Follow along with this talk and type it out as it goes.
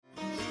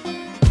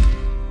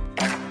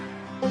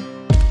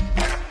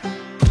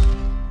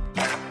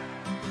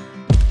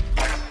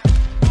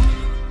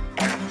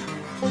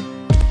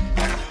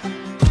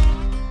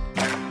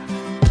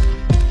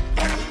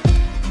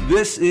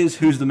This is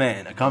Who's the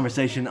Man, a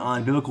conversation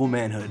on biblical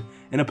manhood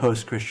in a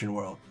post-Christian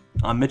world.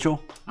 I'm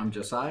Mitchell. I'm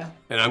Josiah.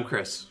 And I'm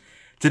Chris.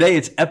 Today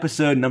it's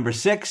episode number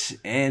 6,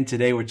 and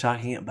today we're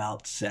talking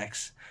about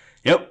sex.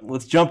 Yep,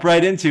 let's jump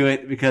right into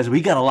it because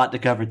we got a lot to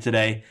cover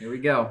today. Here we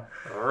go.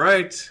 All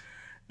right.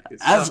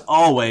 As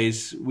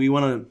always, we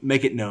want to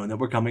make it known that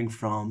we're coming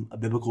from a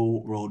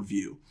biblical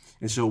worldview.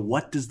 And so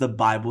what does the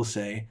Bible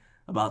say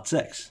about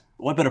sex?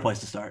 What better place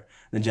to start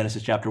than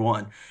Genesis chapter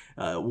 1?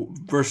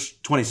 Verse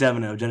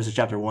 27 of Genesis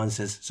chapter 1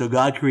 says, "So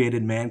God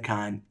created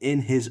mankind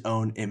in his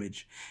own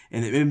image.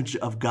 In the image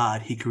of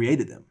God, he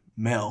created them.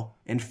 Male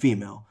and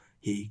female,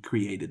 he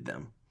created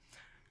them."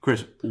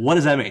 Chris, what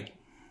does that mean?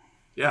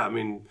 Yeah,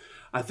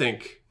 I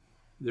think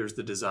there's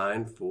the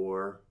design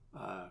for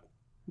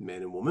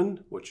man and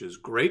woman, which is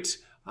great.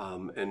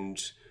 And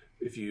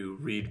if you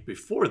read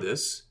before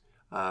this,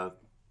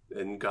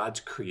 in God's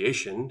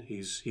creation,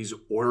 he's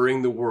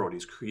ordering the world,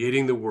 he's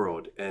creating the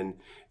world, and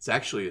it's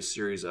actually a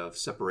series of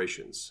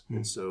separations.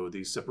 And so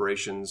these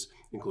separations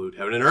include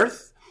heaven and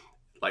earth,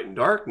 light and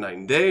dark, night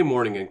and day,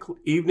 morning and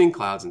evening,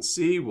 clouds and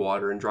sea,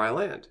 water and dry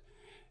land.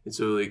 And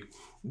so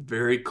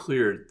very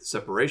clear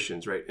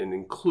separations, right? And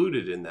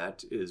included in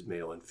that is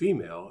male and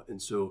female. And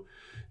so,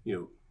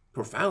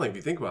 profoundly, if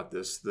you think about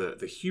this,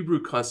 the Hebrew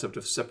concept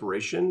of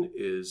separation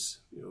is,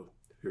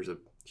 here's a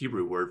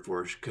Hebrew word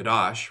for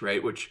kadosh,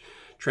 right? Which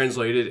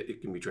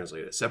it can be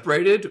translated as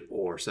separated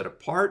or set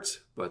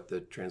apart, but the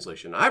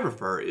translation I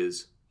prefer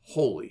is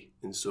holy.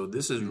 And so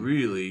this is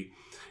really,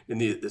 in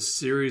the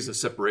series of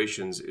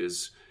separations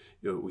is,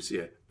 we see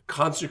a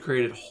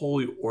consecrated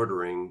holy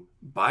ordering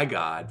by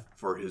God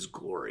for his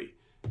glory.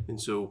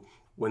 And so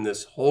when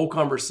this whole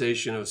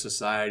conversation of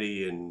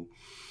society and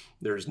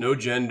there's no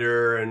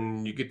gender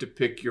and you get to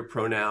pick your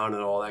pronoun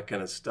and all that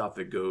kind of stuff,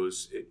 it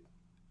goes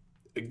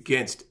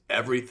against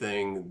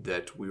everything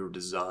that we were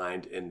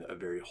designed in a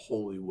very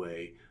holy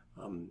way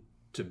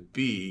to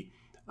be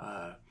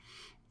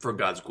for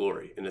God's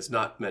glory. And it's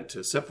not meant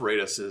to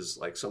separate us as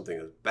like something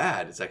that's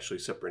bad. It's actually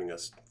separating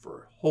us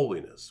for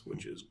holiness,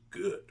 which is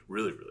good,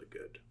 really, really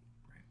good.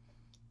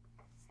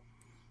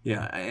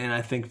 Yeah, and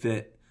I think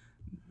that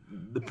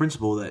the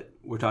principle that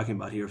we're talking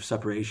about here of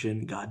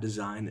separation, God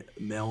designed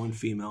male and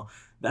female,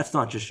 that's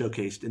not just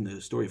showcased in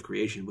the story of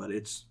creation, but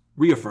it's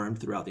reaffirmed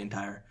throughout the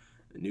entire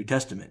New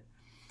Testament.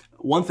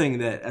 One thing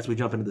that, as we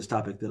jump into this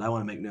topic, that I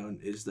want to make known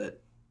is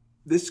that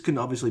this can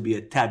obviously be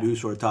a taboo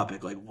sort of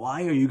topic. Like,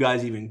 why are you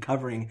guys even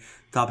covering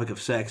the topic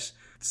of sex?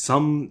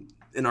 Some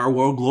in our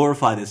world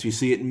glorify this. You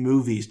see it in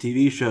movies,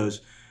 TV shows,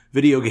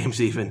 video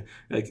games even.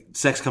 Like,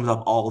 sex comes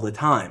up all the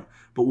time.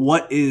 But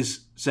what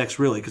is sex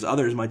really? Because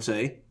others might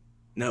say,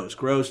 no, it's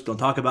gross, don't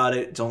talk about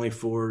it, it's only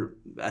for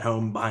at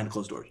home behind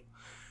closed doors.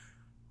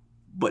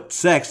 But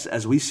sex,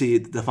 as we see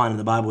it defined in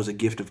the Bible, is a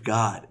gift of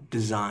God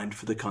designed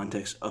for the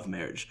context of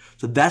marriage.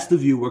 So that's the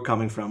view we're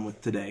coming from with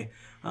today.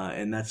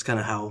 And that's kind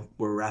of how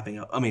we're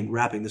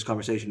wrapping this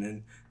conversation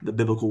in the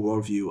biblical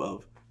worldview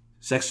of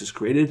sex is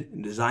created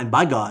and designed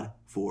by God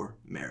for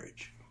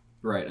marriage.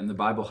 Right, and the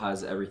Bible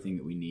has everything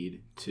that we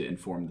need to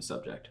inform the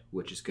subject,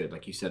 which is good.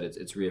 Like you said,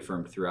 it's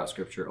reaffirmed throughout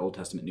Scripture, Old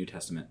Testament, New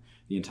Testament.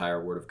 The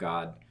entire Word of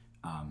God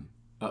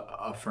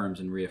affirms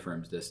and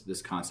reaffirms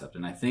this concept.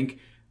 And I think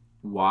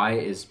why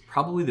is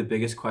probably the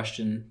biggest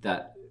question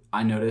that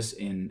I notice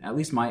in at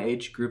least my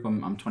age group.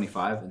 I'm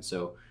 25, and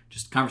so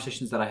just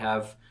conversations that I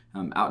have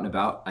out and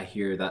about, I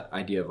hear that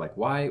idea of like,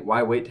 why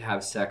wait to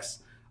have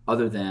sex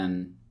other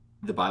than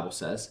the Bible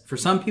says? For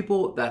some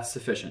people, that's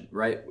sufficient,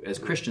 right? As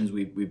Christians,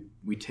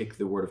 we take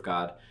the Word of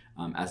God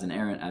as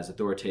inerrant, as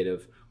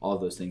authoritative, all of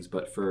those things.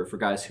 But for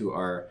guys who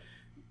are,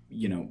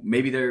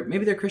 maybe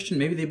they're Christian,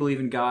 maybe they believe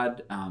in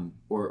God,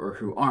 or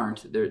who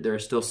aren't, there are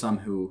still some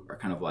who are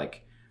kind of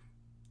like,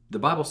 the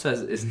Bible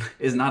says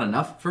is not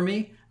enough for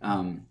me.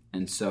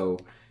 And so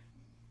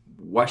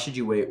why should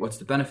you wait? What's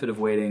the benefit of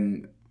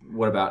waiting?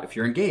 What about if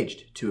you're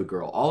engaged to a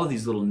girl? All of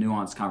these little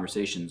nuanced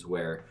conversations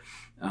where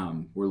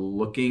we're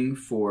looking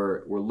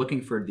for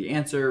the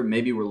answer.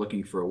 Maybe we're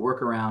looking for a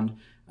workaround.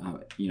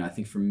 I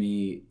think for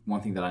me, one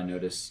thing that I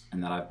notice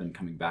and that I've been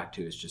coming back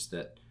to is just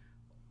that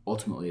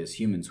ultimately as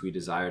humans, we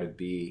desire to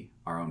be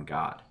our own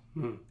God.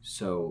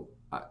 So,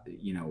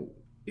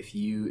 if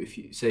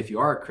you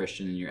are a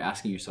Christian and you're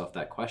asking yourself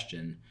that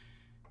question,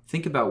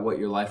 think about what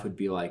your life would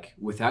be like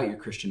without your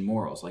Christian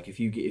morals. Like if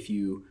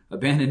you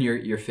abandon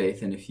your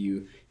faith and if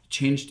you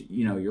changed,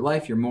 your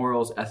life, your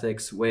morals,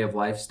 ethics, way of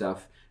life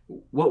stuff,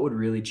 what would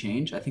really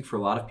change? I think for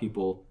a lot of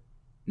people,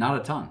 not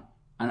a ton.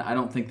 I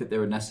don't think that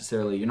there would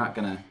necessarily, you're not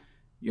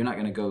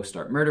gonna go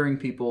start murdering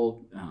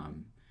people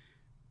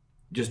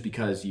just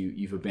because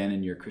you've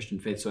abandoned your Christian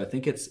faith. So I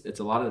think it's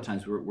a lot of the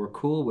times we're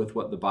cool with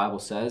what the Bible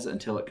says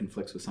until it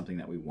conflicts with something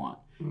that we want.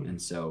 And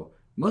so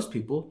most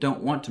people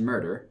don't want to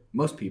murder.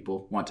 Most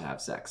people want to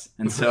have sex.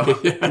 And so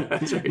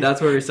that's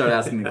where we start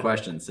asking the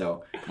question.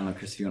 So I don't know,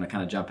 Chris, if you want to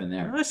kind of jump in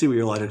there. I see where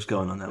your logic's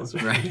going on that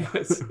one. Right.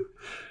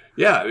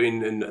 Yeah,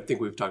 and I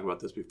think we've talked about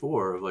this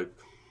before, of like,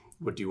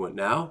 what do you want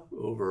now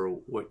over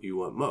what you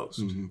want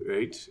most,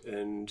 right?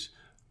 And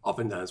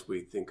oftentimes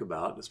we think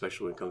about,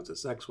 especially when it comes to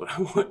sex, what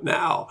I want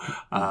now.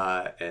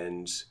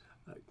 And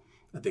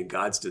I think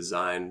God's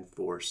design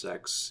for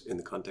sex in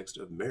the context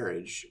of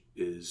marriage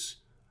is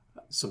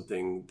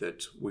something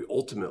that we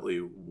ultimately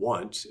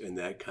want, and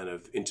that kind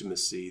of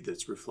intimacy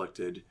that's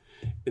reflected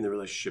in the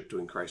relationship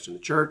between Christ and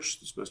the church.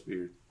 It's supposed to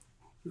be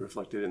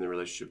reflected in the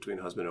relationship between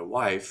husband and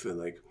wife. And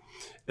like,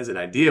 as an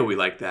idea, we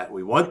like that,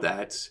 we want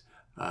that.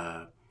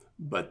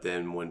 But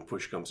then when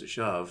push comes to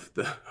shove,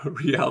 the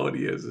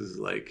reality is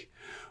like,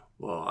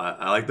 well,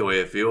 I like the way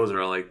it feels,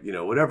 or I like,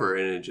 whatever.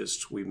 And it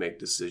just, we make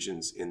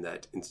decisions in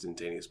that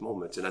instantaneous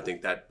moment. And I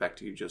think that, back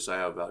to you,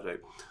 Josiah, about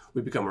like,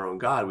 we become our own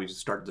God. We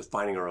just start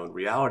defining our own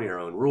reality, our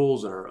own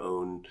rules, and our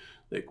own,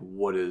 like,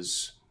 what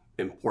is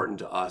important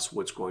to us,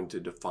 what's going to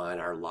define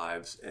our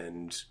lives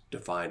and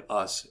define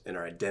us and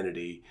our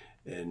identity.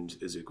 And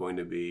is it going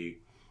to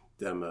be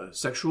that I'm a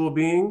sexual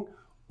being,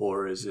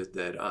 or is it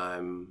that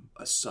I'm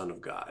a son of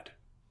God?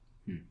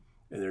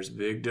 And there's a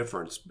big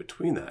difference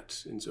between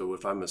that. And so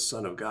if I'm a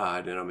son of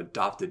God and I'm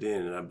adopted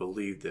in, and I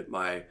believe that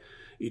my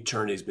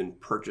eternity has been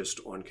purchased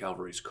on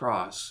Calvary's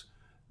cross,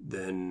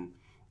 then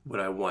what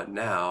I want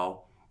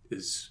now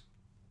is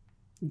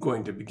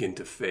going to begin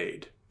to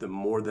fade. The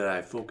more that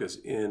I focus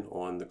in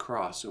on the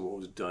cross and what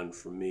was done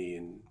for me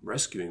and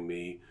rescuing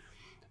me,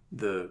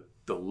 the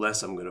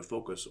less I'm going to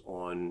focus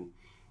on,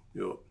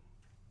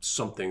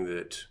 something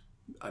that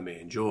I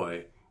may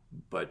enjoy,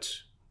 but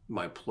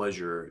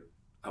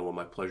I want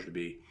my pleasure to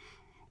be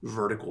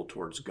vertical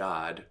towards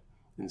God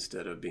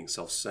instead of being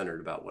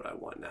self-centered about what I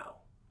want now.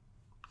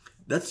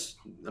 That's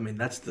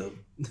the,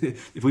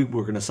 if we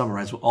were going to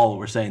summarize all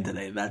we're saying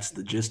today, that's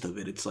the gist of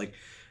it. It's like,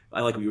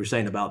 I like what you were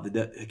saying about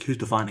who's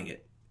defining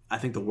it. I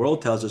think the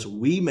world tells us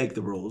we make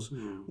the rules.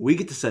 We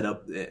get to set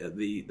up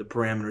the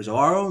parameters of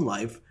our own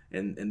life,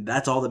 and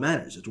that's all that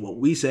matters. It's what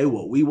we say,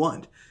 what we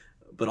want.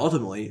 But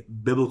ultimately,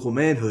 biblical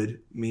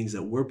manhood means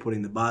that we're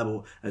putting the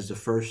Bible as the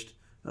first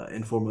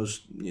and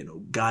foremost,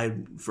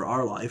 guide for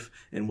our life,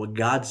 and what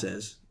God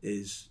says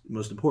is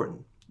most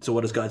important. So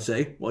what does God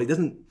say? Well, he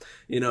doesn't,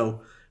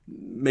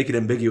 make it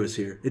ambiguous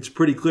here. It's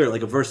pretty clear.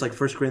 Like a verse like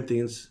 1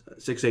 Corinthians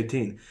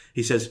 6:18,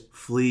 he says,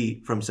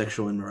 flee from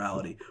sexual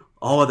immorality.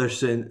 All other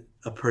sin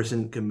a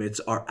person commits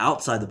are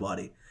outside the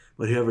body,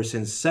 but whoever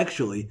sins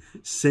sexually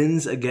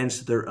sins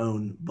against their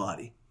own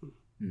body.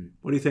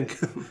 What do you think?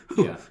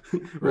 Yeah,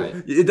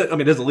 right. It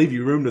doesn't leave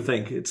you room to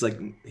think. It's like,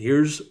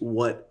 here's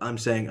what I'm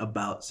saying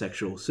about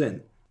sexual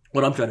sin.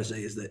 What I'm trying to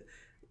say is that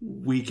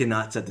we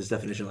cannot set this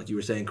definition like you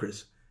were saying,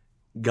 Chris.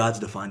 God's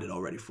defined it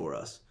already for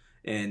us.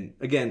 And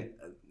again,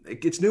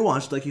 it's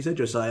nuanced, like you said,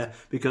 Josiah,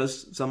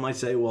 because some might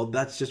say, well,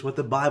 that's just what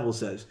the Bible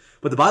says.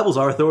 But the Bible's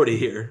our authority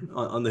here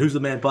on the Who's the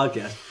Man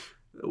podcast.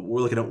 We're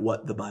looking at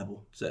what the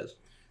Bible says.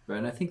 Right,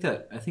 and I think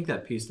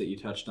that piece that you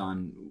touched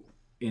on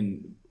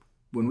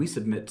when we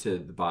submit to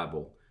the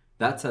Bible,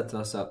 that sets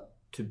us up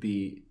to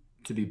be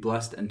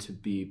blessed and to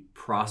be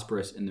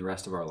prosperous in the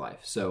rest of our life.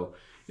 So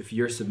if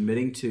you're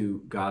submitting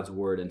to God's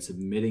word and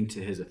submitting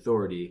to his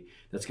authority,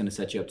 that's going to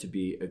set you up to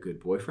be a good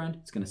boyfriend.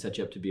 It's going to set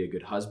you up to be a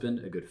good husband,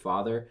 a good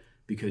father,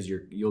 because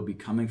you'll be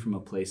coming from a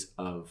place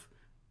of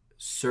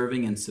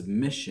serving and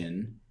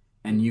submission,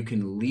 and you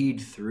can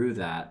lead through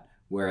that.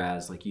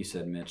 Whereas, like you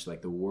said, Mitch,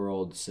 like the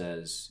world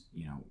says,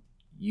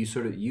 you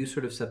sort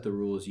of set the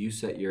rules, you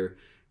set your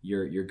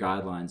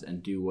guidelines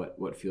and do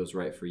what feels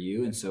right for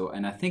you.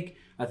 And I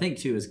think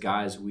too, as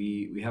guys,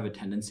 we have a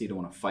tendency to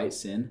want to fight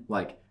sin,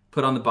 like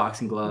put on the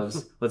boxing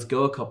gloves, let's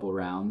go a couple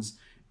rounds.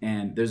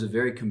 And there's a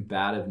very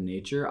combative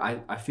nature.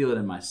 I feel it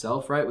in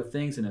myself, right, with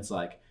things. And it's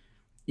like,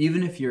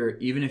 even if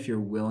you're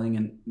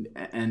willing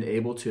and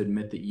able to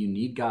admit that you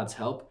need God's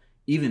help,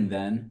 even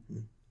then,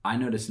 I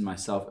notice in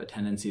myself a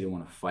tendency to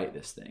want to fight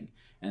this thing.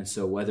 And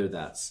so whether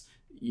that's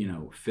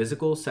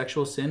physical,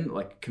 sexual sin,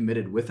 like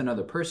committed with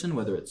another person,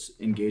 whether it's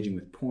engaging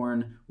with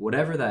porn,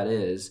 whatever that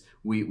is,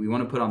 we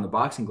want to put on the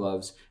boxing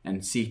gloves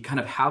and see kind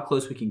of how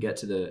close we can get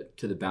to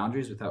the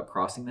boundaries without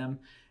crossing them.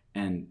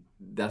 And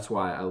that's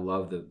why I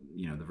love the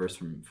verse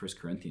from 1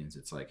 Corinthians.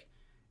 It's like,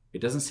 it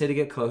doesn't say to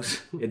get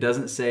close. It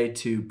doesn't say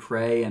to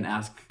pray and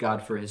ask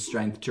God for his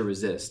strength to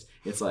resist.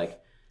 It's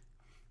like,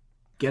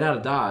 get out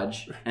of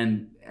Dodge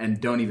and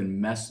don't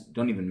even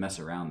mess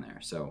around there.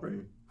 So.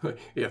 Right.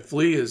 Yeah,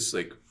 flee is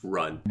like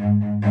run.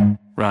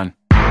 Run.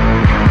 Turn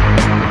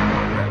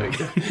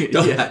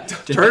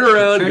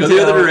around, go the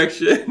other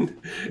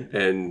direction,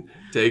 and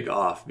take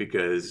off,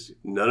 because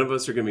none of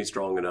us are going to be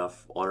strong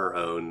enough on our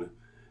own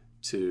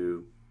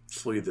to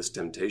flee this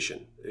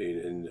temptation.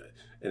 And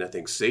I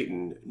think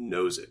Satan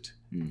knows it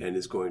and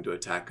is going to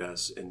attack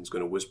us and is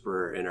going to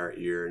whisper in our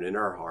ear and in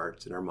our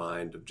hearts and our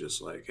mind of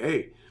just like,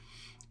 hey,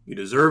 you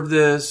deserve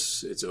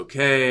this. It's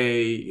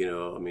okay.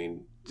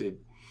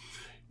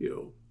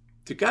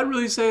 Did God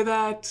really say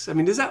that? I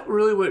mean, is that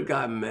really what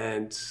God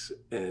meant?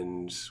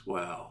 And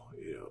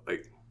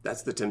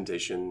that's the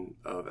temptation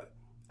of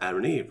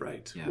Adam and Eve,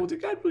 right? Yeah. Well,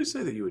 did God really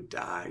say that you would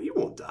die? You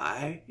won't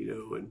die,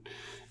 and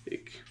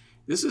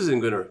this isn't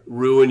going to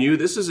ruin you.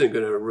 This isn't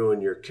going to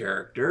ruin your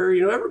character.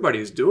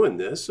 Everybody's doing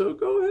this, so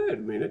go ahead.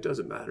 I mean, it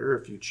doesn't matter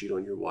if you cheat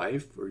on your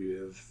wife or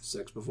you have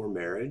sex before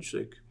marriage.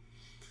 Like,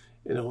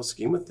 in the whole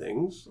scheme of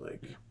things,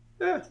 like,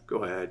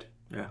 go ahead.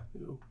 Yeah.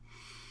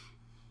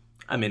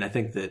 I mean, I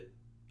think that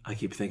I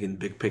keep thinking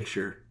big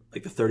picture.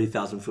 Like the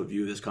 30,000-foot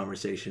view of this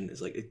conversation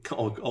is like it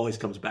always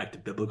comes back to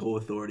biblical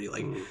authority.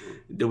 Like,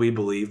 do we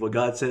believe what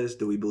God says?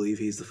 Do we believe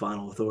He's the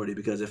final authority?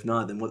 Because if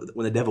not, then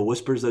when the devil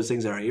whispers those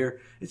things in our ear,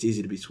 it's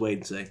easy to be swayed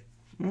and say,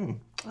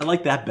 I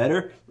like that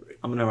better.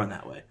 I'm going to run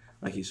that way,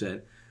 like you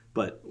said.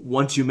 But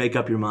once you make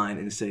up your mind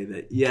and say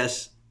that,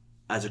 yes,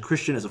 as a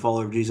Christian, as a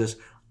follower of Jesus,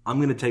 I'm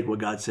going to take what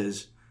God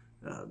says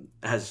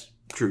as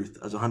truth,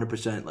 as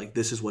 100%. Like,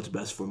 this is what's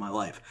best for my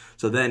life.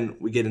 So then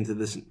we get into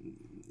this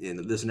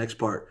next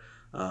part.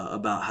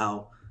 About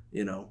how,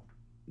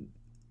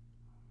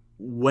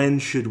 when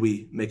should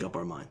we make up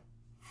our mind?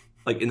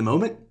 Like in the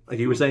moment? Like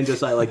you were saying,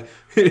 Josiah, like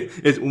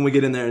it's when we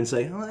get in there and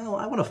say, oh,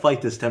 I want to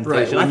fight this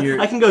temptation. Right,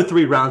 I can go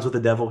 3 rounds with the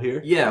devil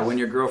here. Yeah, when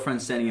your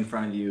girlfriend's standing in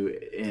front of you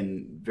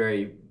in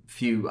very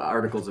few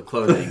articles of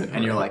clothing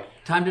and you're like,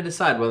 time to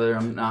decide whether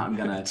or not I'm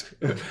going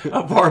to...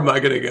 How far am I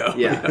going to go?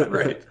 Yeah,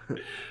 right.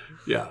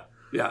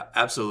 Yeah,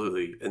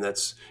 absolutely. And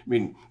that's,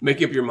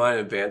 making up your mind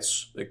in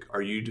advance. Like,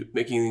 are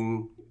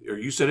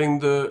you setting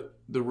the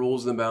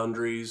rules and the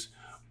boundaries,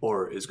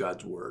 or is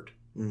God's word,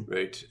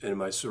 right? And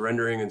am I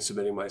surrendering and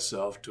submitting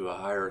myself to a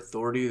higher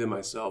authority than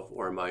myself,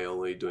 or am I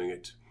only doing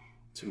it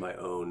to my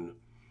own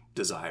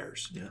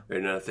desires? Yeah.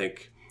 And I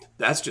think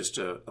that's just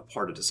a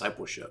part of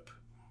discipleship.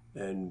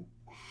 And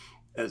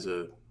as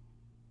a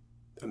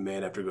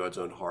man after God's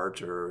own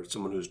heart, or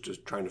someone who's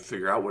just trying to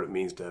figure out what it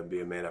means to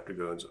be a man after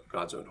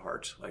God's own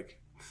heart, like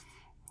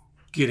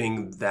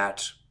getting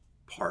that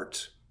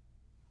part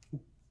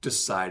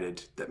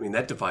decided,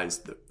 that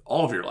defines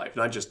all of your life,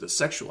 not just the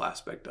sexual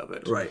aspect of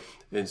it. Right.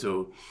 And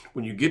so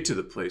when you get to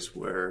the place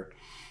where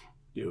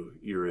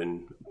you're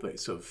in a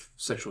place of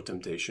sexual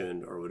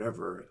temptation or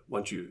whatever,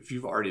 if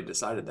you've already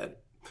decided that,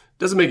 it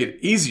doesn't make it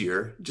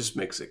easier, it just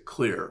makes it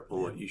clear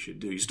on what you should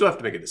do. You still have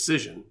to make a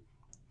decision.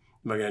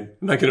 Am I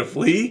going to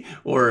flee,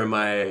 or am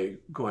I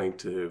going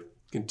to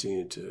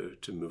continue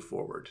to move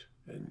forward?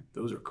 And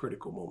those are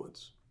critical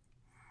moments.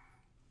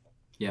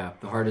 Yeah,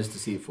 the heart is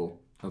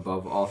deceitful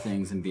above all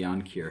things and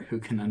beyond cure. Who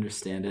can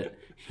understand it?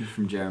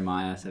 From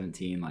Jeremiah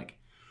 17, like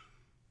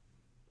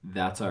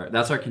that's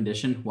our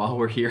condition while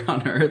we're here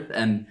on earth,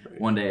 and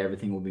one day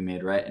everything will be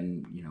made right,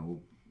 and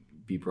we'll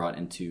be brought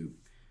into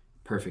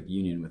perfect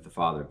union with the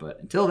Father. But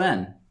until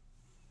then,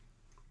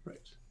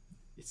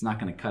 it's not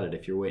going to cut it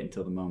if you're waiting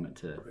until the moment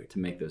to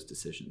make those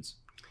decisions.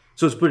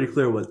 So it's pretty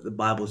clear what the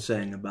Bible is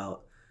saying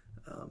about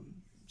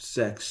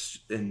sex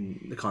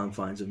in the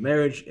confines of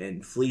marriage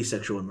and flee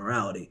sexual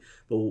immorality.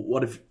 But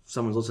what if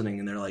someone's listening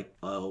and they're like,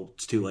 oh,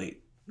 it's too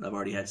late. I've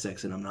already had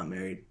sex and I'm not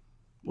married.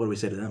 What do we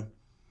say to them?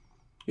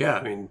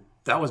 Yeah,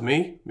 that was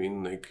me.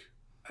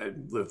 I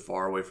lived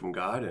far away from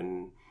God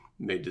and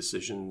made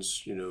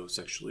decisions,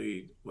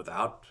 sexually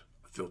without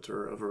a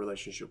filter of a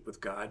relationship with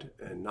God,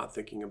 and not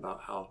thinking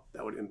about how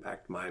that would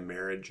impact my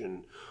marriage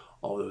and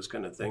all those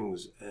kind of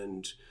things.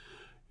 And,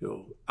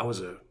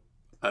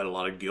 I had a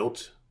lot of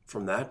guilt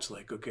from that.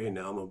 Like, okay,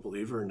 now I'm a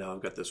believer, and now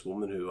I've got this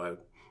woman who I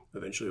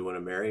eventually want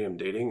to marry, I'm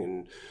dating,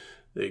 and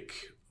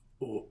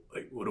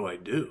what do I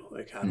do?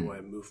 Like, how do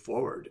I move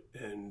forward?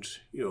 And,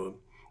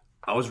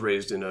 I was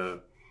raised in a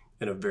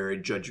very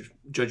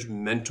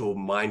judgmental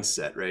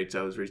mindset, right?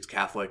 I was raised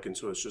Catholic, and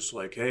so it's just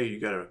like, hey, you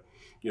gotta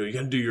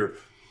do your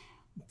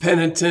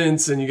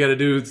penitence, and you gotta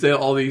do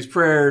all these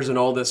prayers and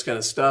all this kind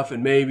of stuff,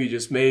 and maybe,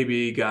 just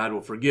maybe, God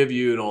will forgive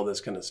you and all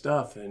this kind of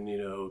stuff. And,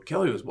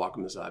 Kelly was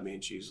walking beside me,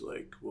 and she's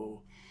like,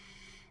 well,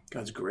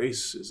 God's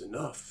grace is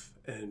enough,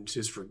 and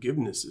His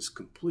forgiveness is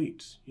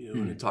complete.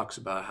 And it talks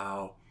about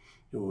how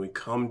when we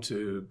come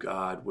to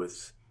God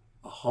with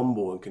a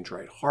humble and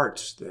contrite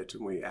heart, that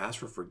when we ask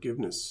for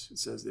forgiveness, it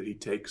says that He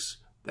takes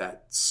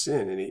that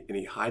sin and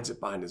he hides it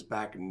behind His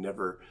back, and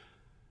never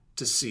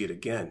to see it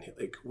again.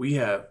 Like we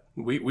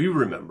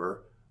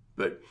remember,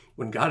 but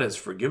when God has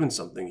forgiven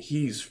something,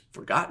 He's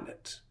forgotten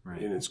it,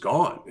 and it's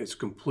gone. It's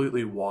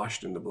completely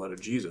washed in the blood of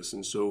Jesus.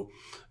 And so,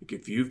 like,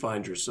 if you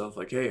find yourself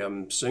like, hey,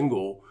 I'm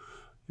single,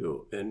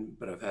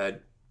 but I've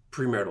had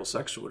premarital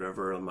sex or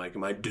whatever, I'm like,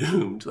 am I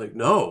doomed? Like,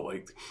 no,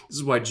 like this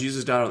is why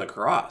Jesus died on the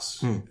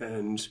cross.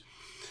 And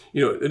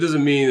it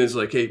doesn't mean it's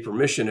like, hey,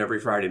 permission every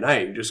Friday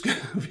night. You're just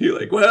gonna be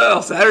like,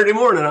 well, Saturday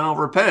morning I'll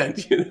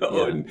repent,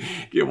 and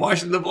get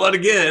washed in the blood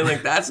again.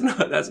 Like that's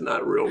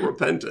not real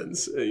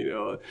repentance.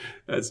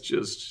 That's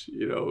just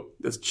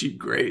that's cheap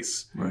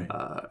grace, right?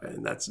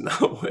 And that's not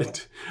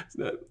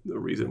the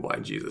reason why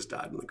Jesus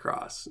died on the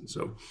cross. And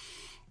so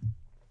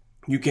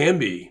you can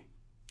be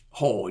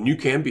whole, and you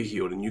can be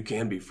healed, and you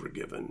can be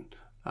forgiven,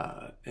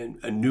 and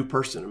a new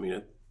person.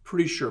 I'm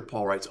pretty sure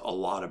Paul writes a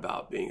lot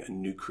about being a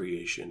new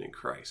creation in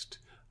Christ,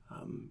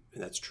 and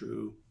that's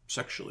true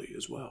sexually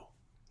as well.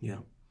 Yeah.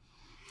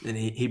 In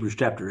Hebrews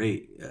chapter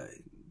 8,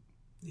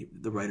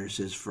 the writer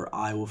says, "For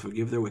I will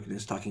forgive their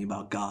wickedness," talking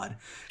about God.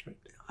 Right.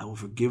 I will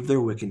forgive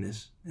their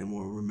wickedness and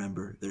will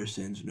remember their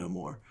sins no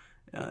more.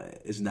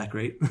 Isn't that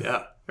great?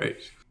 Yeah, right.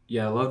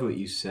 Yeah, I loved what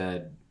you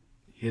said.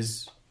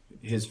 His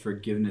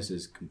forgiveness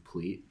is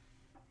complete.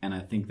 And I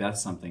think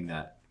that's something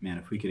that, man,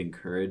 if we could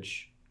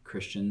encourage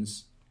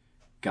Christians,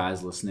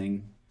 guys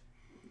listening,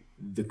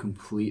 the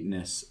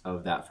completeness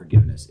of that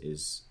forgiveness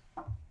is,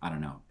 I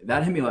don't know.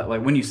 That hit me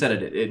like when you said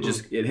it,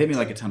 it hit me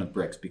like a ton of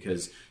bricks,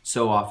 because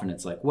so often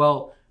it's like,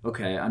 well,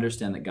 okay, I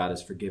understand that God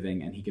is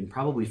forgiving and he can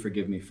probably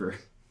forgive me for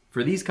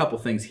these couple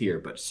things here,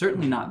 but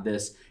certainly not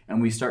this. And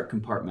we start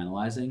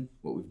compartmentalizing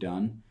what we've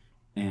done.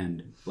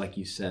 And like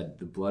you said,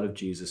 the blood of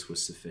Jesus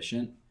was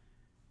sufficient.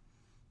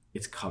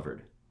 It's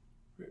covered.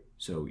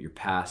 So your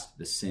past,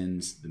 the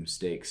sins, the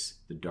mistakes,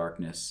 the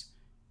darkness,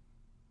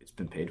 it's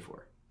been paid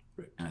for.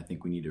 Right. And I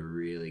think we need to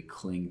really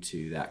cling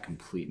to that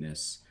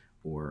completeness,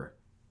 or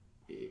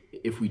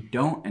if we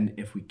don't and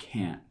if we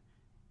can't,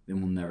 then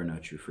we'll never know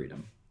true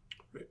freedom.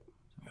 Right.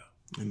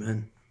 Yeah.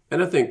 Amen.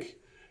 And I think,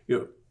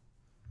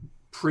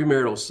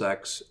 premarital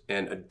sex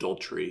and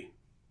adultery,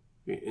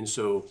 and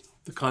so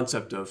the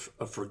concept of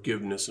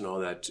forgiveness and all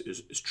that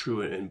is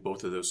true in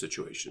both of those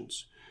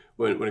situations.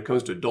 When it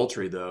comes to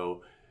adultery,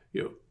 though,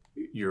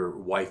 your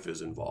wife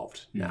is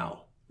involved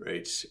now,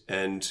 right?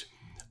 And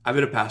I've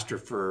been a pastor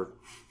for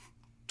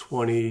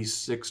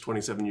 26,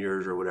 27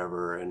 years or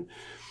whatever, and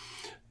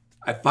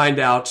I find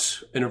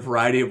out in a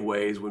variety of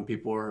ways when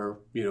people are,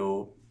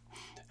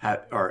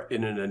 are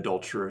in an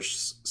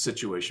adulterous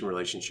situation,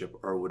 relationship,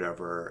 or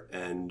whatever,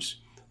 and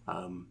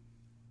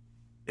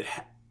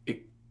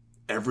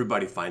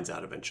everybody finds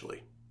out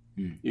eventually.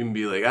 You can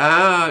be like,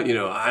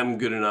 I'm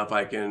good enough,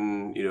 I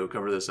can,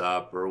 cover this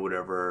up or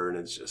whatever, and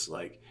it's just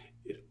like,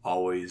 it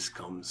always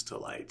comes to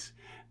light,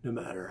 no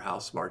matter how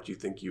smart you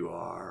think you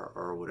are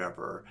or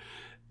whatever.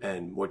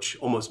 And which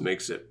almost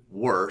makes it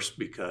worse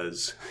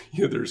because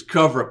there's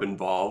cover up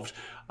involved,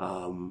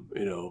 and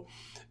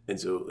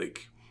so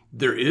like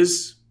there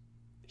is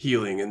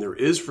healing and there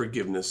is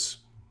forgiveness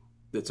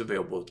that's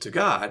available to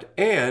God,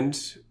 and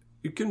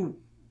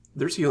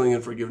there's healing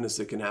and forgiveness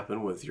that can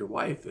happen with your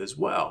wife as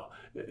well.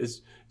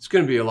 It's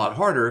going to be a lot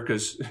harder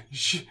because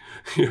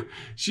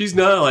she's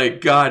not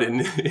like God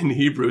in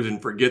Hebrews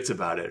and forgets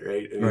about it,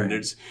 right? I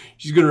mean,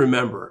 she's going to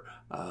remember,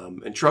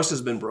 and trust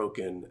has been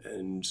broken,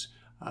 and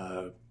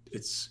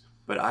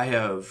but I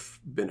have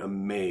been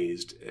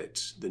amazed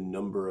at the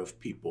number of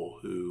people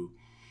who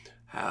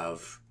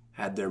have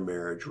had their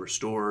marriage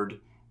restored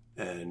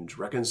and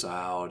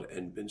reconciled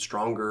and been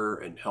stronger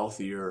and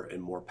healthier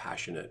and more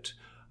passionate.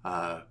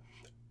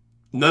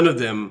 None of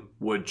them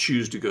would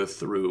choose to go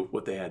through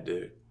what they had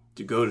to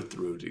go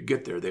through to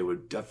get there. They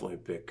would definitely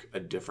pick a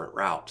different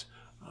route.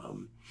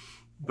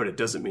 But it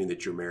doesn't mean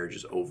that your marriage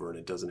is over, and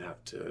it doesn't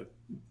have to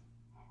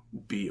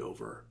be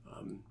over.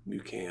 You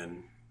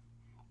can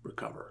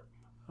recover.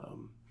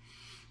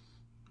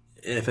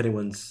 And if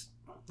anyone's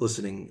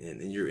listening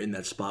and you're in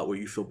that spot where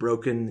you feel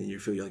broken and you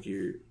feel like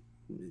your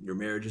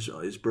marriage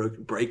is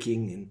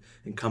breaking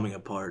and coming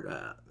apart,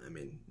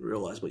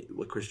 realize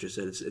what Chris just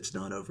said. It's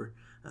not over.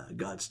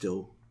 God's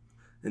still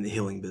in the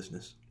healing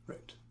business.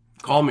 Right.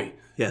 Call me.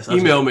 Yes.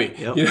 Email me.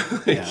 Yep.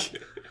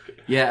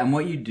 Yeah. And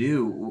what you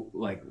do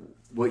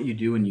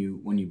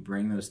when you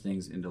bring those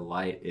things into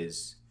light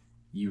is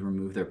you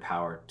remove their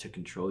power to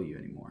control you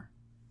anymore.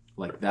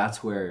 Like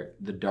that's where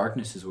the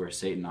darkness is, where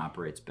Satan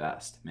operates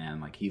best,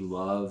 man. Like he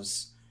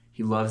loves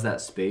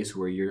that space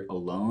where you're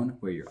alone,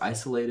 where you're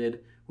isolated,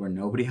 where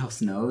nobody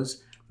else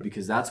knows,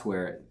 because that's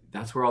where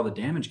all the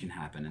damage can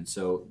happen. And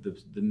so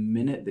the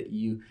minute that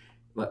you,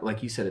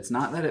 like you said, it's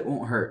not that it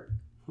won't hurt.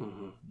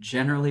 Mm-hmm.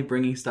 Generally,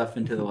 bringing stuff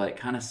into the light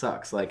kind of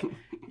sucks. Like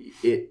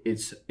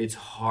it's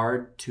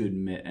hard to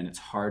admit, and it's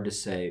hard to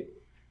say,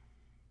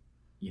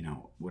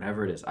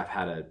 whatever it is. I've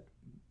had a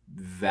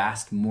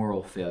vast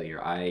moral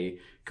failure. I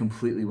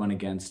completely went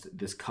against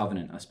this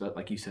covenant.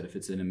 Like you said, if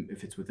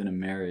it's within a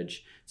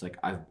marriage, it's like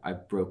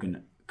I've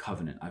broken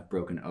covenant, I've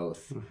broken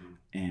oath,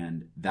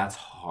 and that's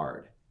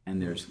hard.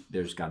 And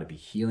there's got to be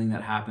healing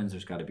that happens.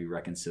 There's got to be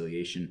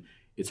reconciliation.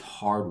 It's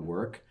hard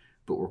work,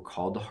 but we're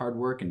called to hard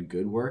work and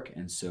good work.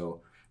 And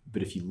so,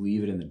 but if you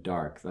leave it in the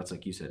dark, that's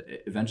like you said,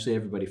 eventually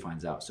everybody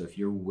finds out. So if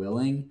you're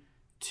willing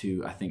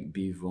to, I think,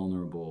 be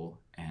vulnerable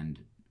and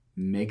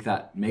make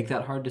that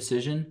hard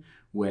decision,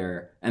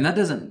 and that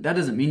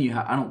doesn't mean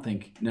I don't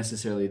think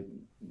necessarily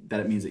that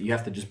it means that you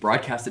have to just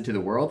broadcast it to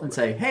the world and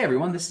say, hey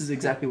everyone, this is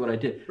exactly what I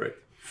did. Right.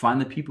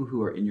 Find the people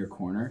who are in your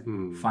corner.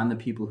 Find the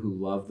people who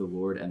love the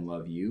Lord and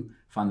love you.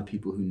 Find the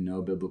people who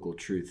know biblical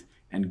truth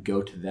and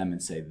go to them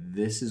and say,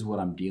 this is what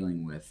I'm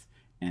dealing with.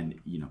 And,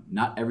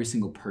 not every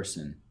single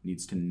person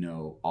needs to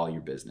know all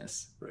your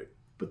business. Right.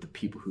 But the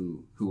people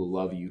who will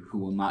love you, who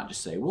will not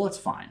just say, well, it's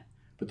fine.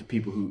 But the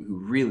people who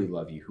really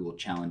love you, who will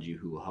challenge you,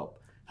 who will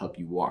help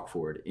you walk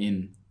forward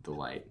in the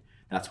light.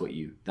 That's what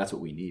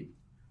we need.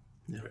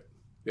 Yeah. Right.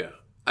 Yeah.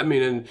 I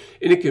mean, and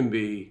it can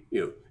be,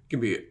 it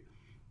can be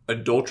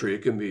adultery.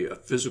 It can be a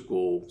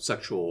physical,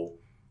 sexual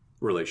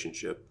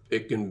relationship.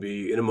 It can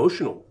be an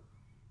emotional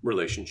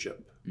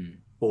relationship,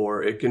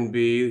 or it can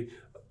be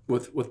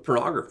with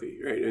pornography,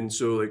 right? And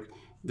so like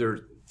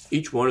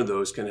each one of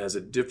those kind of has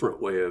a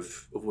different way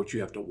of what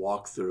you have to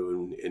walk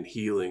through and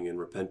healing and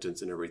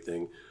repentance and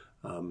everything.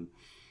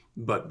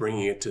 But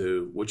bringing it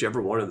to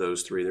whichever one of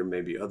those three, there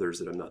may be others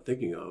that I'm not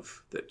thinking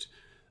of, that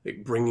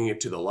like bringing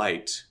it to the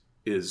light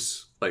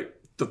is like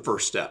the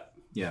first step.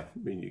 Yeah.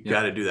 I mean, you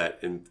got to do that,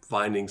 and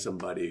finding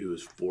somebody who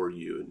is for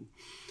you and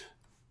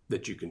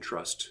that you can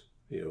trust,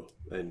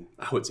 and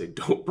I would say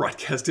don't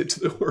broadcast it to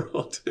the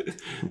world.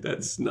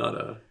 That's not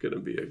going to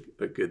be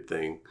a good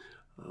thing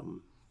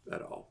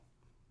at all.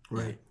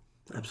 Right.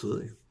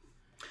 Absolutely.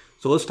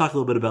 So let's talk a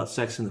little bit about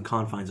sex in the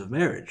confines of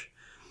marriage.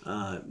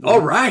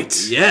 All right.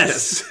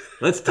 Yes.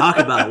 Let's talk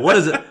about it. What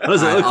does it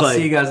look I'll like?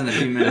 see you guys in a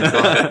few minutes.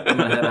 I'm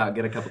going to head out,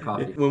 get a cup of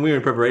coffee. When we were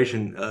in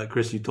preparation,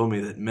 Chris, you told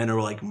me that men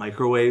are like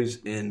microwaves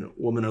and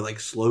women are like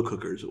slow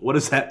cookers. What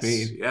does that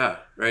mean? Yeah,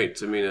 right.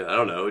 I mean, I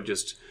don't know.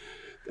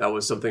 That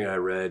was something I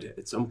read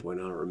at some point.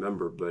 I don't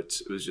remember,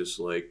 but it was just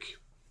like,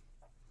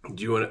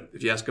 if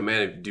you ask a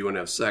man, do you want to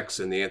have sex?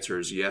 And the answer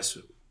is yes,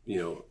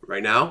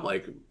 right now,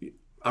 like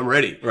I'm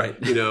ready. Right.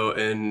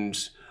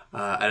 And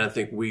I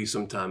think we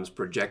sometimes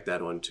project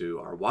that onto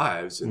our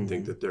wives and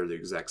think that they're the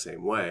exact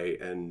same way.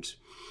 And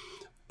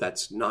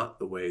that's not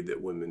the way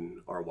that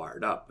women are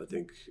wired up. I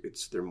think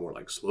they're more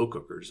like slow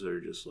cookers.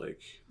 They're just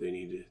like, they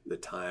need the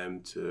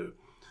time to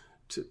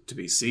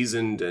be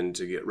seasoned and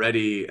to get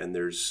ready. And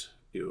there's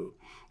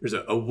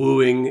a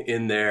wooing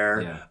in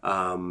there.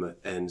 Yeah.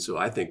 And so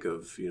I think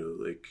of,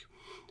 like,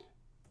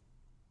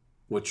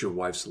 what's your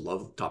wife's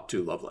top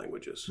 2 love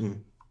languages,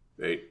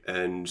 right?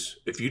 And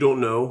if you don't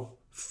know,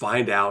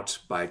 find out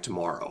by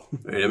tomorrow.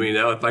 Right? I mean,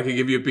 now if I could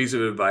give you a piece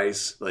of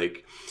advice,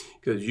 like,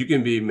 because you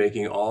can be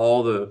making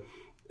all the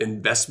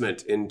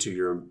investment into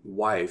your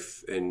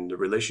wife and the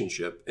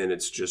relationship, and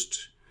it's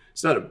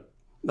not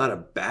a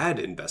bad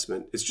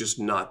investment. It's just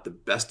not the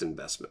best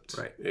investment.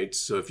 Right?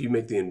 So if you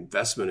make the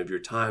investment of your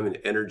time and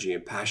energy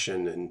and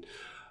passion and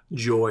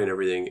joy and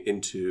everything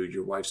into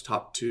your wife's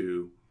top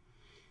 2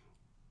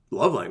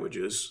 love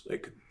languages,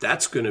 like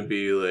that's going to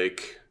be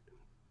like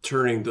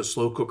turning the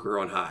slow cooker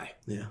on high.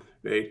 Yeah.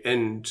 Right.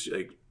 And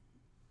like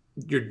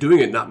you're doing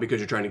it not because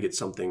you're trying to get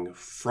something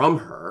from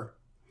her,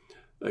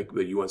 like,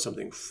 but you want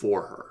something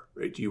for her,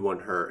 right? You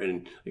want her,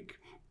 and like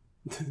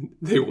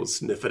they will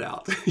sniff it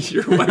out.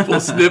 Your wife will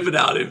sniff it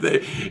out if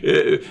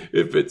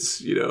it's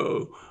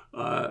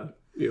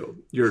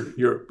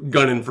you're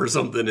gunning for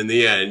something in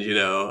the end,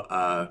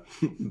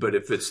 but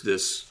if it's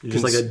this, you're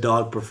just like a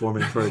dog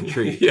performing for a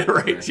treat. Yeah,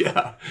 right.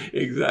 Yeah,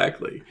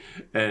 exactly.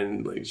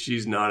 And like,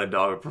 she's not a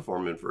dog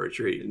performing for a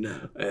treat.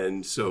 No.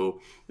 And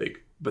so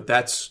like, but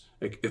that's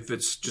like, if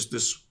it's just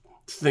this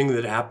thing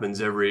that happens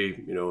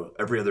every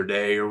other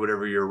day or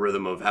whatever your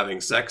rhythm of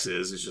having sex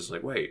is, it's just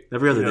like, wait,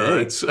 every other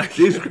day. It's like,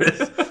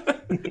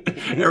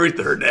 every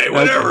third day,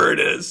 whatever it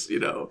is,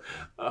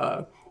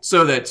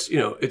 so that's,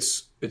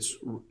 it's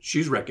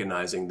she's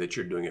recognizing that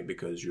you're doing it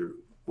because you're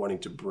wanting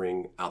to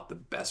bring out the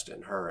best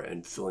in her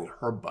and filling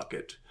her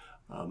bucket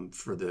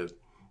for the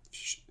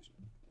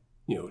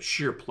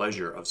sheer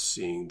pleasure of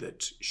seeing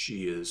that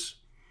she is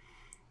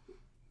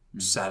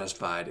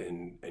satisfied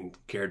and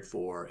cared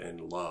for and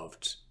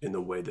loved in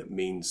the way that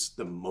means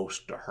the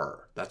most to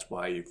her. That's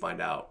why you find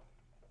out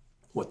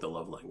what the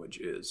love language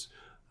is.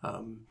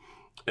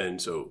 And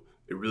so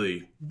it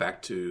really,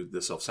 back to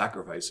the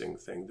self-sacrificing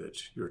thing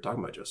that you were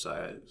talking about,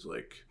 Josiah, is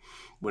like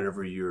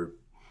whenever you're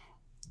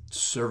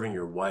serving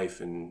your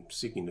wife and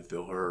seeking to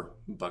fill her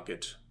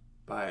bucket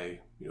by,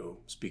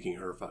 speaking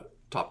her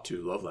top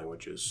 2 love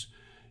languages,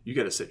 you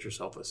got to set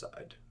yourself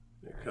aside.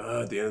 Like,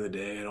 at the end of the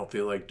day, I don't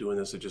feel like doing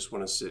this. I just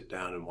want to sit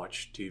down and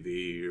watch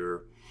TV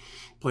or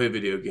play a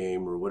video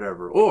game or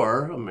whatever.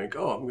 Or I'm like,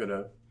 I'm going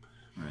to,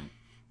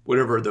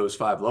 whatever those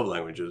 5 love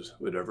languages,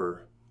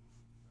 whatever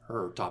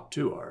her top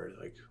 2 are,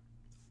 like,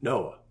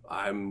 no,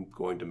 I'm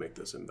going to make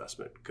this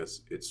investment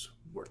because it's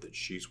worth it.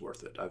 She's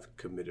worth it. I've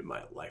committed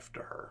my life to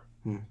her.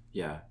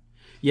 Yeah.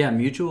 Yeah.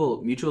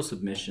 Mutual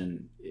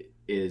submission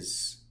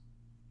is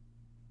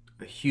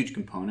a huge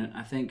component,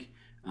 I think.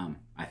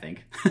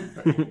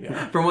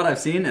 Yeah. From what I've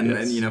seen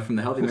and from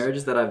the healthy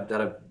marriages that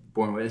I've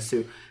borne witness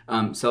to,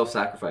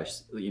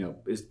 self-sacrifice,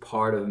 is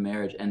part of a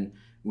marriage, and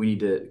we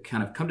need to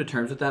kind of come to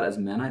terms with that as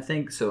men, I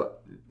think. So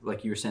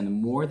like you were saying, the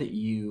more that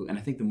you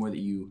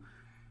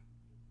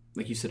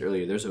like you said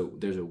earlier, there's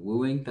a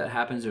wooing that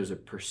happens, there's a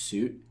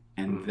pursuit,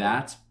 and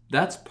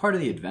that's part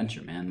of the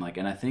adventure, man. Like,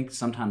 and I think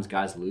sometimes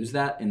guys lose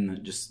that in the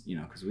just,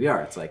 because we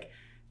are, it's like,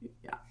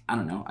 I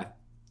don't know.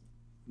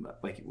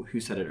 Like who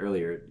said it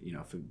earlier,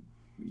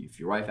 if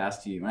your wife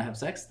asks you want to have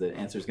sex, the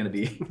answer is going to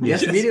be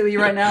yes, immediately,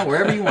 right now,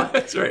 wherever you want.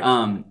 That's right.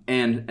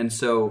 And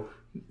so,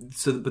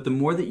 but the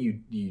more that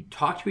you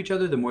talk to each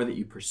other, the more that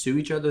you pursue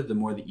each other, the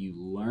more that you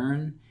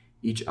learn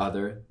each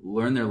other,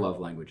 learn their love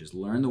languages,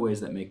 learn the ways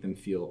that make them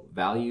feel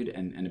valued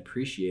and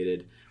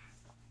appreciated,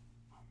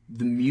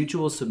 the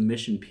mutual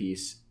submission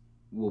piece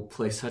will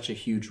play such a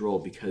huge role,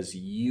 because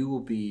you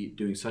will be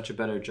doing such a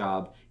better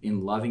job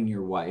in loving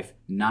your wife,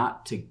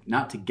 not to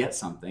get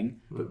something,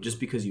 but just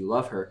because you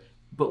love her,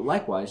 but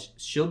likewise,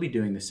 she'll be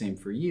doing the same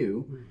for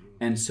you.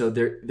 And so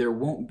there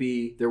won't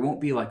be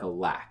like a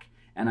lack.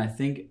 And I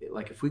think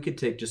like if we could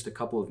take just a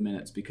couple of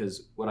minutes,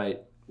 because what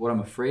I'm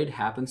afraid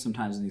happens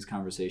sometimes in these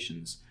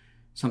conversations,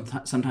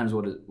 sometimes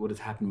what has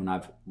happened when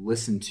I've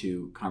listened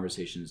to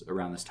conversations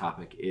around this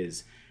topic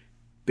is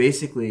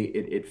basically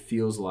it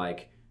feels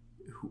like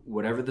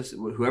whoever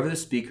the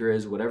speaker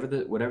is, wherever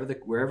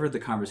the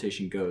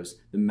conversation goes,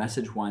 the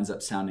message winds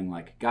up sounding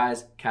like,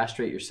 guys,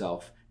 castrate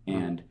yourself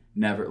and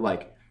never,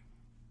 like,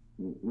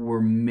 we're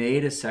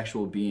made as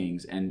sexual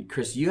beings. And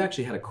Chris, you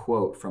actually had a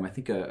quote from, I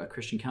think, a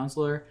Christian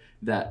counselor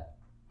that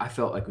I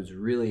felt like was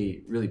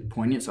really, really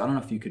poignant. So I don't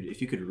know if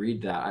you could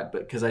read that,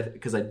 but because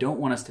I don't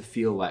want us to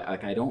feel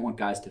like I don't want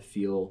guys to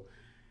feel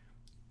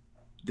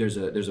there's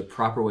a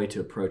proper way to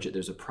approach it.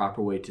 There's a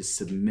proper way to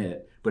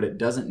submit, but it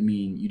doesn't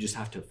mean you just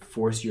have to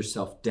force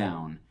yourself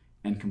down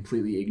and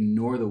completely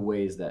ignore the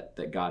ways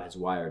that God has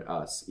wired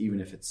us, even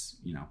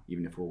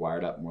if we're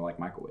wired up more like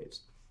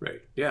microwaves.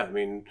 Right. Yeah. I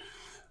mean,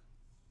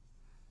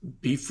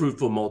 be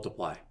fruitful,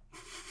 multiply.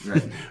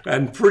 Right.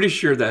 I'm pretty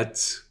sure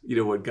that's,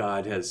 what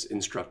God has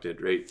instructed,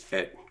 right?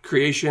 At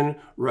creation,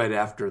 right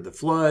after the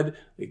flood,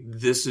 like,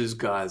 this is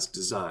God's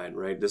design,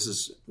 right?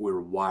 We're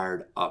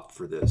wired up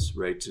for this,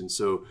 right? And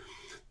so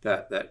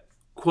that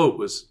quote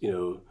was,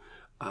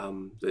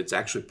 it's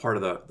actually part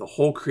of the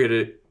whole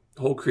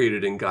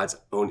created in God's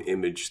own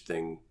image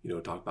thing,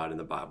 talked about in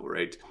the Bible,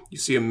 right? You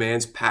see a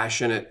man's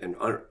passionate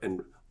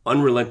and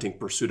unrelenting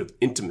pursuit of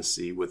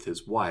intimacy with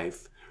his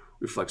wife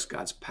reflects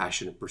God's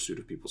passionate pursuit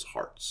of people's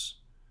hearts.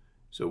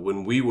 So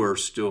when we were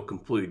still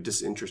completely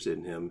disinterested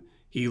in him,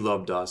 he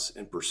loved us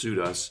and pursued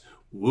us,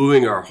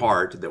 wooing our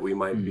heart that we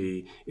might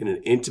be in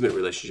an intimate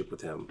relationship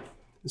with him.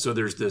 And so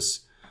there's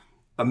this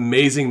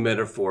amazing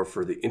metaphor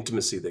for the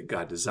intimacy that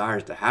God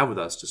desires to have with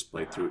us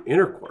displayed through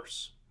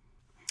intercourse.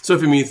 So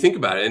if you think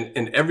about it,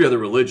 in every other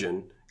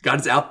religion,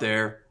 God's out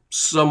there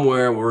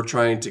somewhere where we're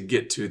trying to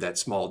get to that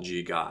small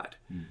g God.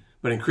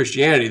 But in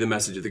Christianity, the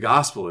message of the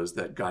gospel is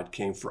that God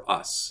came for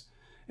us.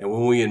 And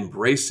when we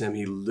embrace him,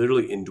 he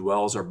literally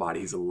indwells our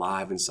body. He's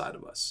alive inside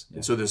of us. Yeah.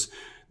 And so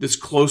this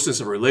closeness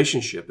of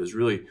relationship is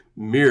really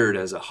mirrored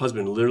as a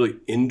husband literally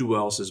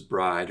indwells his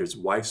bride, his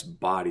wife's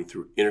body,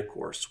 through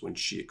intercourse when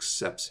she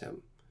accepts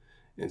him.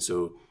 And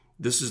so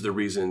this is the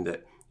reason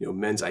that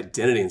men's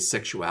identity and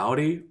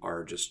sexuality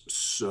are just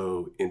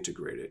so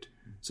integrated.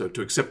 So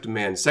to accept a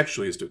man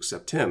sexually is to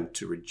accept him.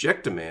 To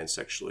reject a man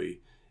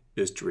sexually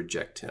is to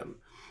reject him.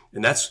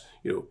 And that's,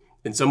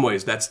 in some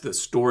ways, that's the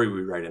story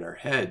we write in our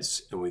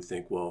heads, and we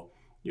think, well,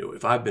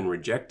 if I've been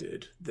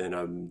rejected, then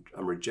I'm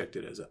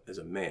rejected as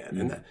a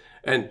man,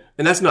 and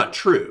that's not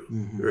true,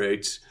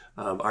 right?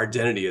 Our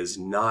identity is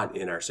not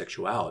in our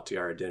sexuality;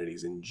 our identity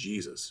is in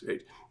Jesus,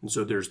 right? And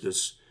so there's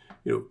this,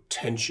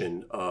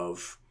 tension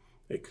of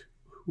like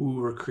who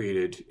we're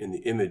created in the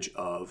image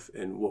of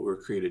and what we're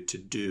created to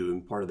do,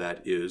 and part of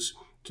that is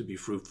to be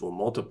fruitful and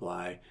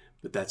multiply.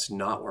 But that's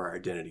not where our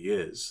identity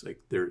is.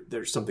 Like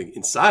there's something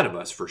inside of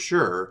us for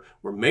sure.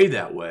 We're made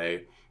that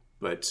way.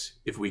 But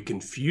if we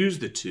confuse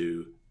the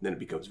two, then it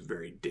becomes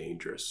very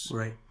dangerous.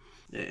 Right.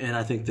 And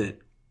I think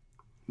that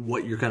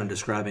what you're kind of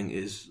describing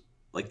is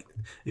like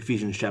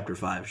Ephesians chapter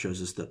 5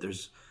 shows us that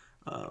there's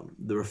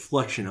the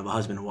reflection of a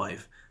husband and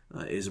wife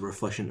is a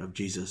reflection of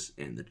Jesus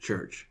and the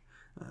church.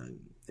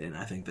 And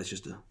I think that's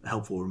just a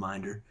helpful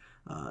reminder.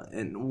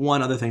 And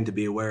one other thing to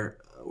be aware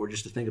or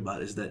just to think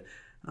about is that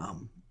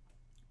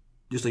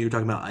just like you were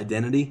talking about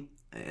identity,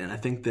 and I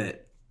think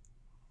that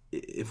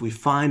if we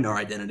find our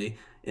identity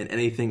in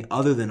anything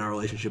other than our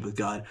relationship with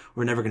God,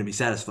 we're never going to be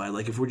satisfied.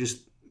 Like if we're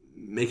just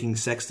making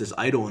sex this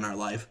idol in our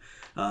life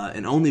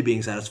and only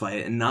being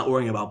satisfied and not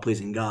worrying about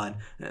pleasing God,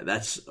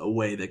 that's a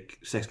way that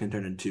sex can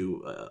turn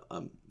into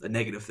a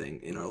negative thing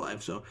in our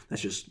life. So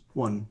that's just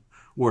one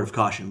word of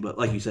caution. But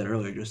like you said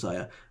earlier,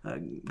 Josiah,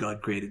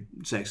 God created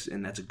sex,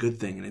 and that's a good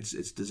thing, and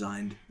it's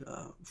designed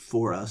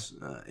for us.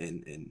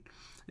 And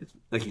it's,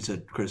 like you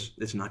said, Chris,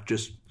 it's not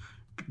just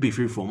be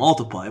fruitful and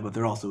multiply, but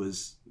there also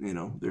is,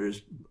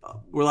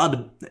 we're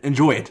allowed to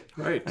enjoy it.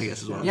 Right. I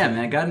guess is what. Yeah,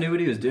 man. God knew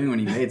what he was doing when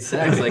he made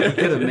sex. Like he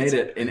could have made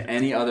it in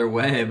any other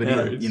way, but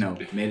he,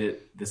 made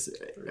it this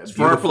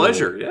for our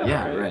pleasure. Yeah.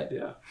 Yeah. Right.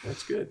 Yeah.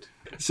 That's good.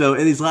 So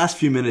in these last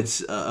few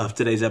minutes of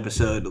today's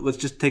episode, let's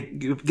just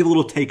give a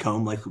little take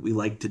home, like we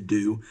like to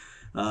do,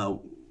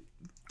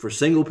 for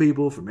single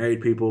people, for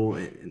married people,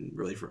 and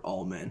really for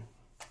all men.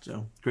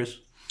 So, Chris.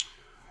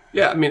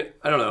 Yeah, I mean,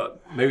 I don't know.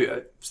 Maybe I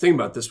was thinking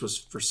about this was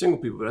for single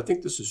people, but I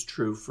think this is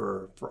true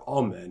for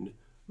all men,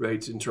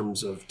 right? In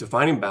terms of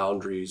defining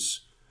boundaries,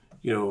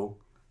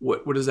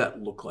 what does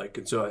that look like?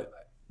 And so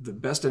the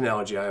best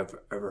analogy I have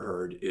ever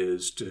heard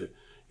is to,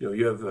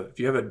 if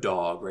you have a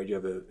dog, right? You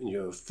have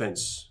a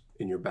fence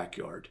in your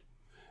backyard,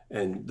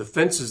 and the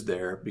fence is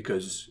there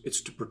because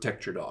it's to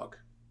protect your dog,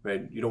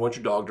 right? You don't want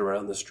your dog to run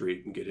on the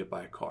street and get hit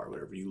by a car, or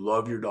whatever. You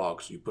love your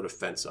dog, so you put a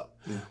fence up.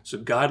 Yeah. So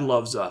God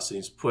loves us, and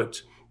He's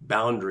put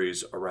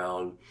boundaries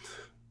around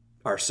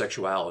our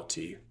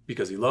sexuality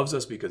because he loves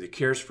us, because he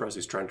cares for us,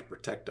 he's trying to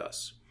protect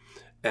us.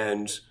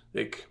 And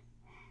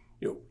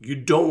you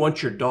don't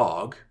want your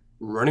dog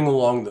running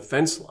along the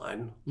fence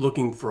line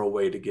looking for a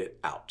way to get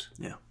out.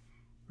 Yeah.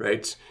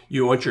 Right?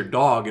 You want your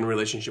dog in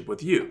relationship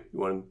with you. You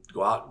want him to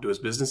go out, do his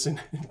business, and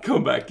go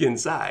back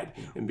inside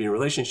and be in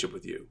relationship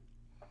with you.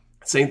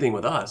 Same thing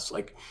with us.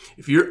 Like,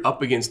 if you're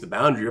up against the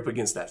boundary, you're up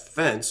against that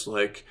fence,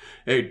 like,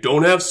 hey,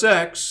 don't have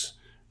sex,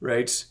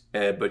 right?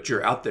 But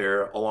you're out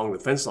there along the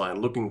fence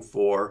line looking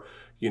for,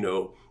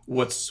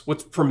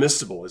 what's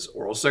permissible. Is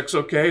oral sex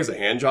okay? Is a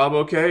hand job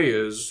okay?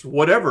 Is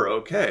whatever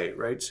okay,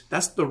 right?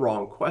 That's the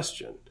wrong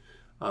question.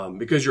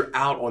 Because you're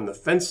out on the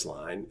fence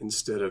line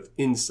instead of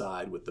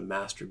inside with the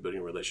master,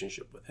 building a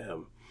relationship with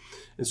him.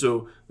 And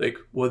so, like,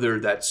 whether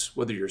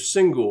you're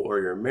single or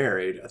you're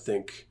married, I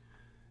think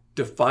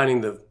defining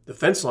the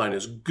fence line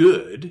is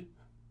good,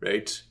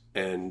 right?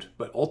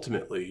 But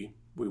ultimately,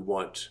 we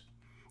want,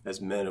 as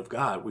men of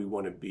God, we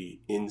want to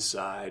be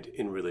inside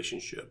in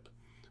relationship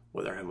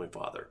with our Heavenly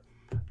Father.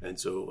 And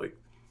so, like,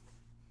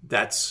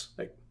 that's,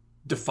 like,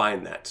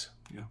 define that.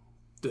 Yeah.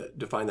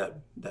 Define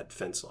that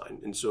fence line.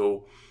 And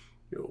so,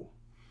 I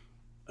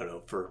don't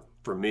know,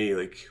 for me,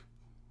 like,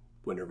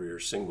 whenever you're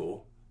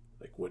single,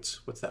 like, what's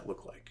that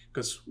look like?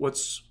 Because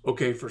what's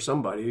okay for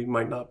somebody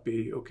might not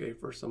be okay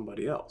for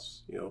somebody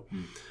else.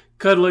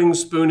 Cuddling,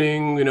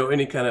 spooning,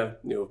 any kind of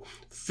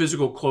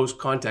physical close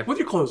contact with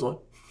your clothes on,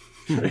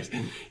 right?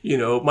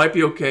 Might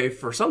be okay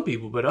for some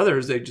people, but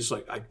others, they just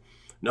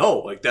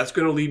that's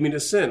going to lead me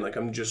to sin. Like,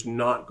 I'm just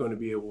not going to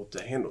be able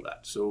to handle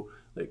that. So,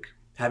 like,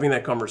 having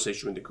that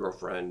conversation with the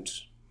girlfriend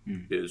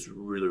is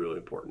really, really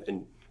important.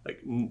 And,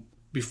 like,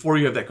 before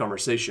you have that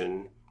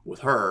conversation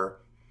with her,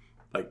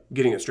 like,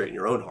 getting it straight in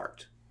your own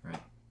heart. Right.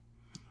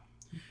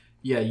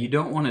 Yeah, you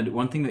don't want to.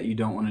 One thing that you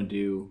don't want to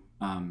do,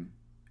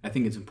 I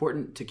think it's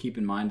important to keep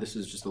in mind. This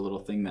is just a little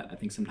thing that I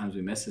think sometimes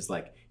we miss. Is,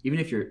 like, even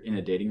if you're in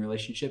a dating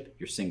relationship,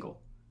 you're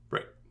single.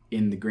 Right.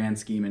 In the grand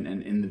scheme and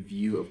in the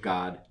view of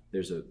God,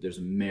 there's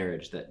a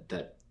marriage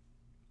that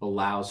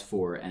allows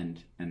for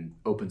and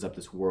opens up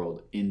this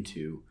world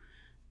into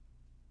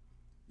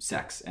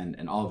sex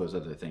and all of those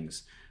other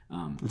things.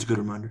 That's a good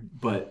reminder.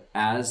 But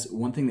as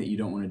one thing that you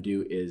don't want to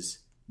do is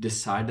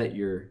decide that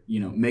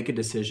make a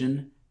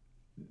decision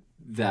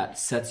that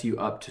sets you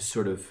up to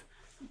sort of,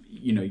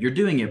 you're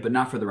doing it, but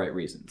not for the right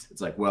reasons.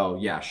 It's like, well,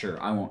 yeah,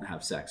 sure, I won't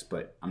have sex,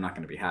 but I'm not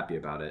going to be happy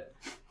about it.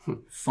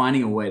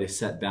 Finding a way to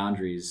set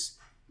boundaries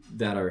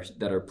that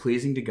are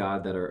pleasing to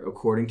God, that are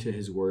according to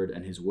his word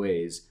and his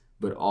ways,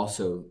 but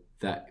also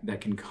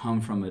that can come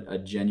from a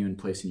genuine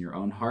place in your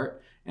own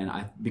heart. And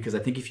because I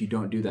think if you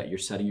don't do that, you're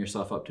setting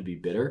yourself up to be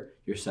bitter.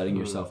 You're setting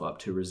yourself up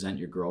to resent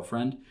your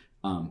girlfriend.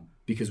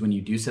 Because when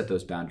you do set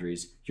those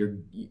boundaries, you're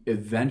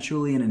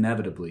eventually and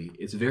inevitably,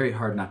 it's very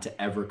hard not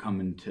to ever come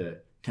into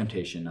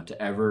temptation, not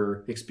to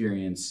ever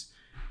experience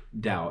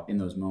doubt in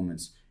those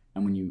moments.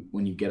 And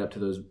when you get up to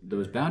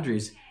those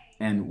boundaries,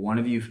 and one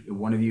of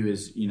you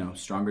is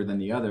stronger than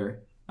the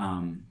other,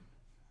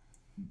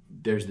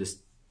 there's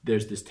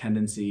this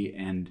tendency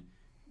and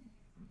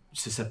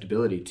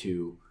susceptibility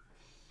to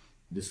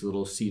this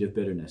little seed of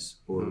bitterness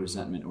or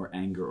resentment or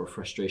anger or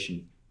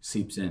frustration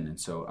seeps in. And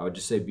so I would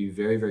just say be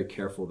very, very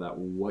careful that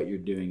what you're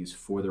doing is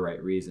for the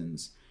right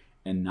reasons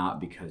and not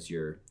because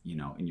you're,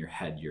 in your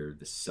head, you're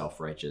this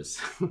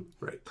self-righteous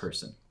right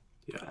person.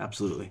 Yeah,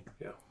 absolutely.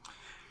 Yeah.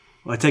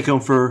 What I take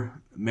home for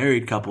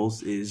married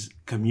couples is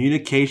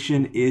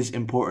communication is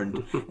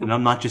important. And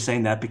I'm not just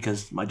saying that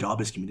because my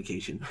job is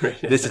communication.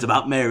 This is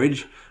about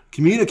marriage.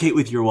 Communicate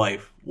with your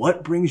wife.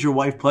 What brings your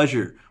wife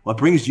pleasure? What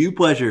brings you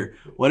pleasure?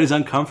 What is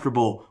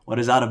uncomfortable? What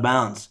is out of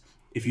bounds?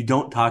 If you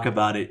don't talk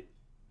about it,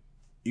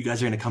 you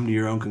guys are going to come to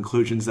your own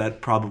conclusions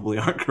that probably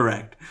aren't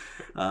correct.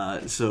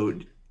 So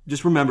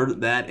just remember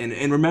that.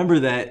 And remember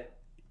that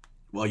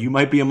while you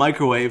might be a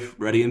microwave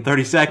ready in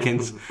 30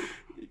 seconds,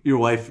 your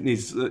wife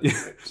needs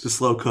to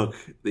slow cook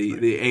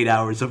the 8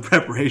 hours of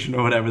preparation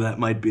or whatever that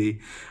might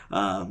be.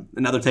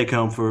 Another take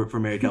home for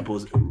married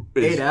couples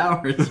is 8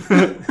 hours.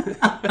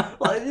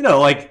 Well,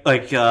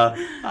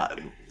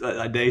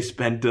 a day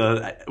spent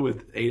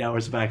with 8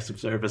 hours of acts of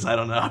service. I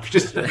don't know.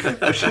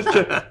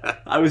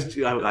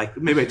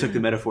 Maybe I took the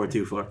metaphor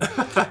too far.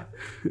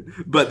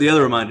 But the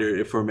other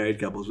reminder for married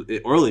couples,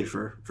 early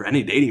for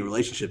any dating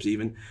relationships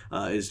even,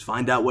 is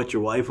find out what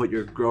your wife, what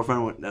your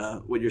girlfriend,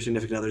 what your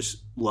significant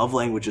other's love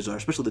languages are,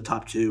 especially the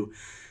top two.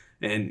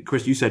 And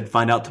Chris, you said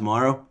find out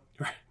tomorrow.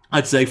 Right.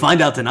 I'd say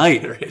find out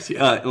tonight, right,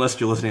 yeah. Unless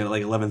you're listening at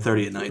like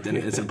 11:30 at night, then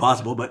it's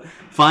impossible. But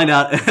find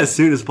out as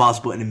soon as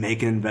possible and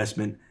make an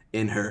investment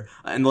in her.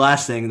 And the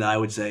last thing that I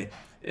would say,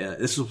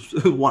 this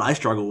is one I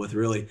struggle with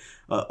really.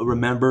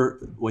 Remember,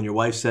 when your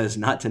wife says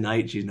not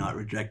tonight, she's not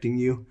rejecting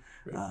you.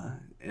 Right.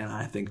 And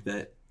I think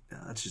that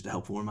that's just a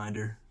helpful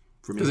reminder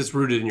for me. Because it's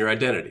rooted in your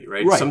identity,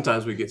 right?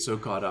 Sometimes we get so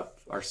caught up,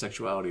 our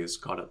sexuality is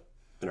caught up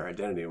in our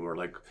identity, and we're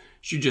like,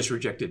 she just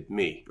rejected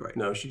me. Right.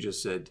 No, she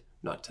just said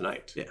not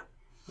tonight. Yeah.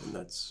 And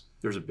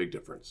there's a big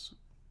difference.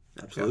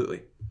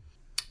 Absolutely.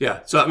 Yeah.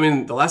 So, I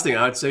mean, the last thing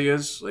I would say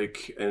is,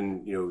 like,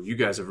 and, you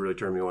guys have really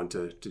turned me on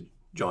to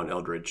John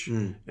Eldridge,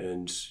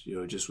 and,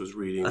 just was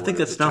reading. I think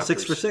that's now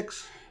 6 for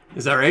 6.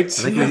 Is that right? I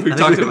think we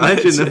talked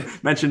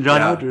about mentioned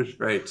John Eldridge.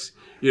 Right.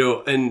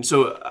 And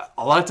so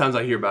a lot of times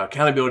I hear about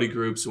accountability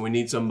groups and we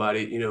need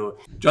somebody,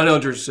 John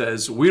Eldridge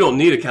says we don't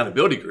need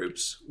accountability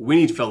groups. We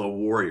need fellow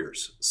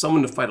warriors,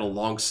 someone to fight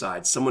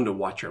alongside, someone to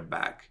watch our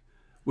back.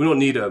 We don't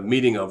need a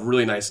meeting of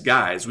really nice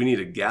guys. We need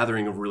a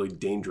gathering of really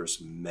dangerous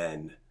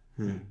men.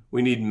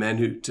 We need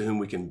men to whom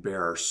we can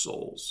bare our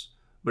souls.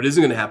 But it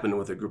isn't going to happen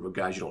with a group of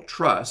guys you don't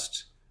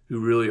trust who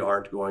really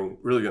aren't going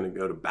to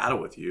go to battle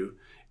with you.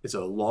 It's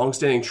a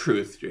long-standing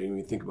truth, when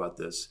you think about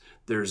this.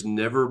 There's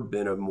never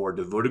been a more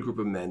devoted group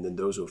of men than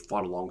those who have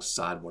fought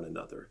alongside one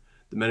another.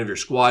 The men of your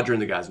squadron,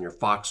 the guys in your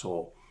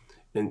foxhole.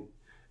 And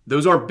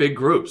those aren't big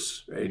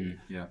groups, right?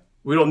 Yeah.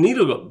 We don't need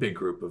a big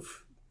group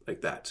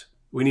like that.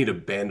 We need a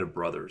band of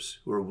brothers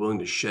who are willing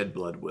to shed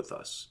blood with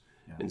us.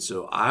 Yeah. And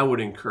so I would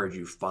encourage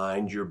you,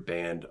 find your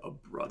band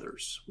of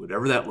brothers.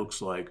 Whatever that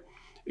looks like.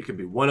 It could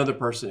be one other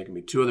person, it can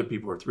be two other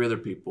people or three other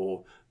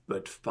people,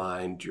 but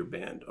find your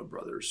band of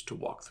brothers to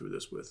walk through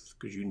this with,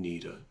 because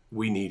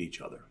we need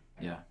each other.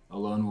 Yeah, a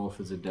lone wolf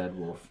is a dead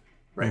wolf.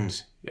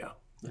 Right. Yeah,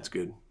 that's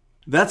good.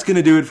 That's going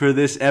to do it for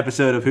this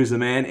episode of Who's the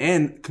Man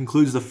and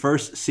concludes the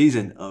first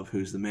season of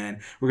Who's the Man.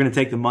 We're going to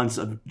take the months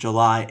of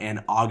July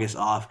and August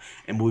off,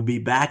 and we'll be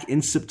back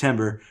in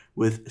September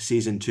with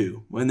season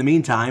 2. Well, in the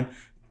meantime,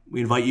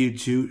 we invite you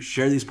to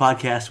share these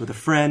podcasts with a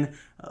friend,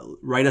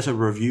 write us a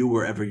review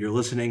wherever you're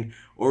listening,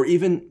 or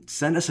even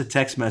send us a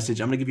text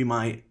message. I'm going to give you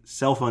my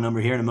cell phone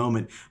number here in a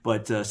moment,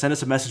 but send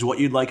us a message what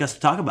you'd like us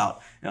to talk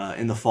about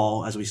in the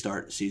fall as we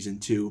start season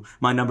 2.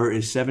 My number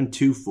is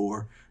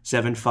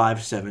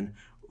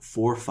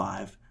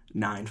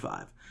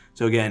 724-757-4595.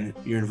 So again,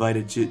 you're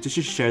invited to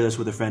just share this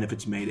with a friend if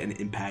it's made an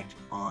impact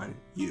on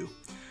you.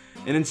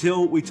 And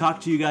until we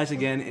talk to you guys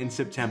again in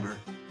September,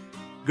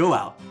 go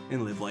out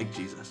and live like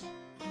Jesus.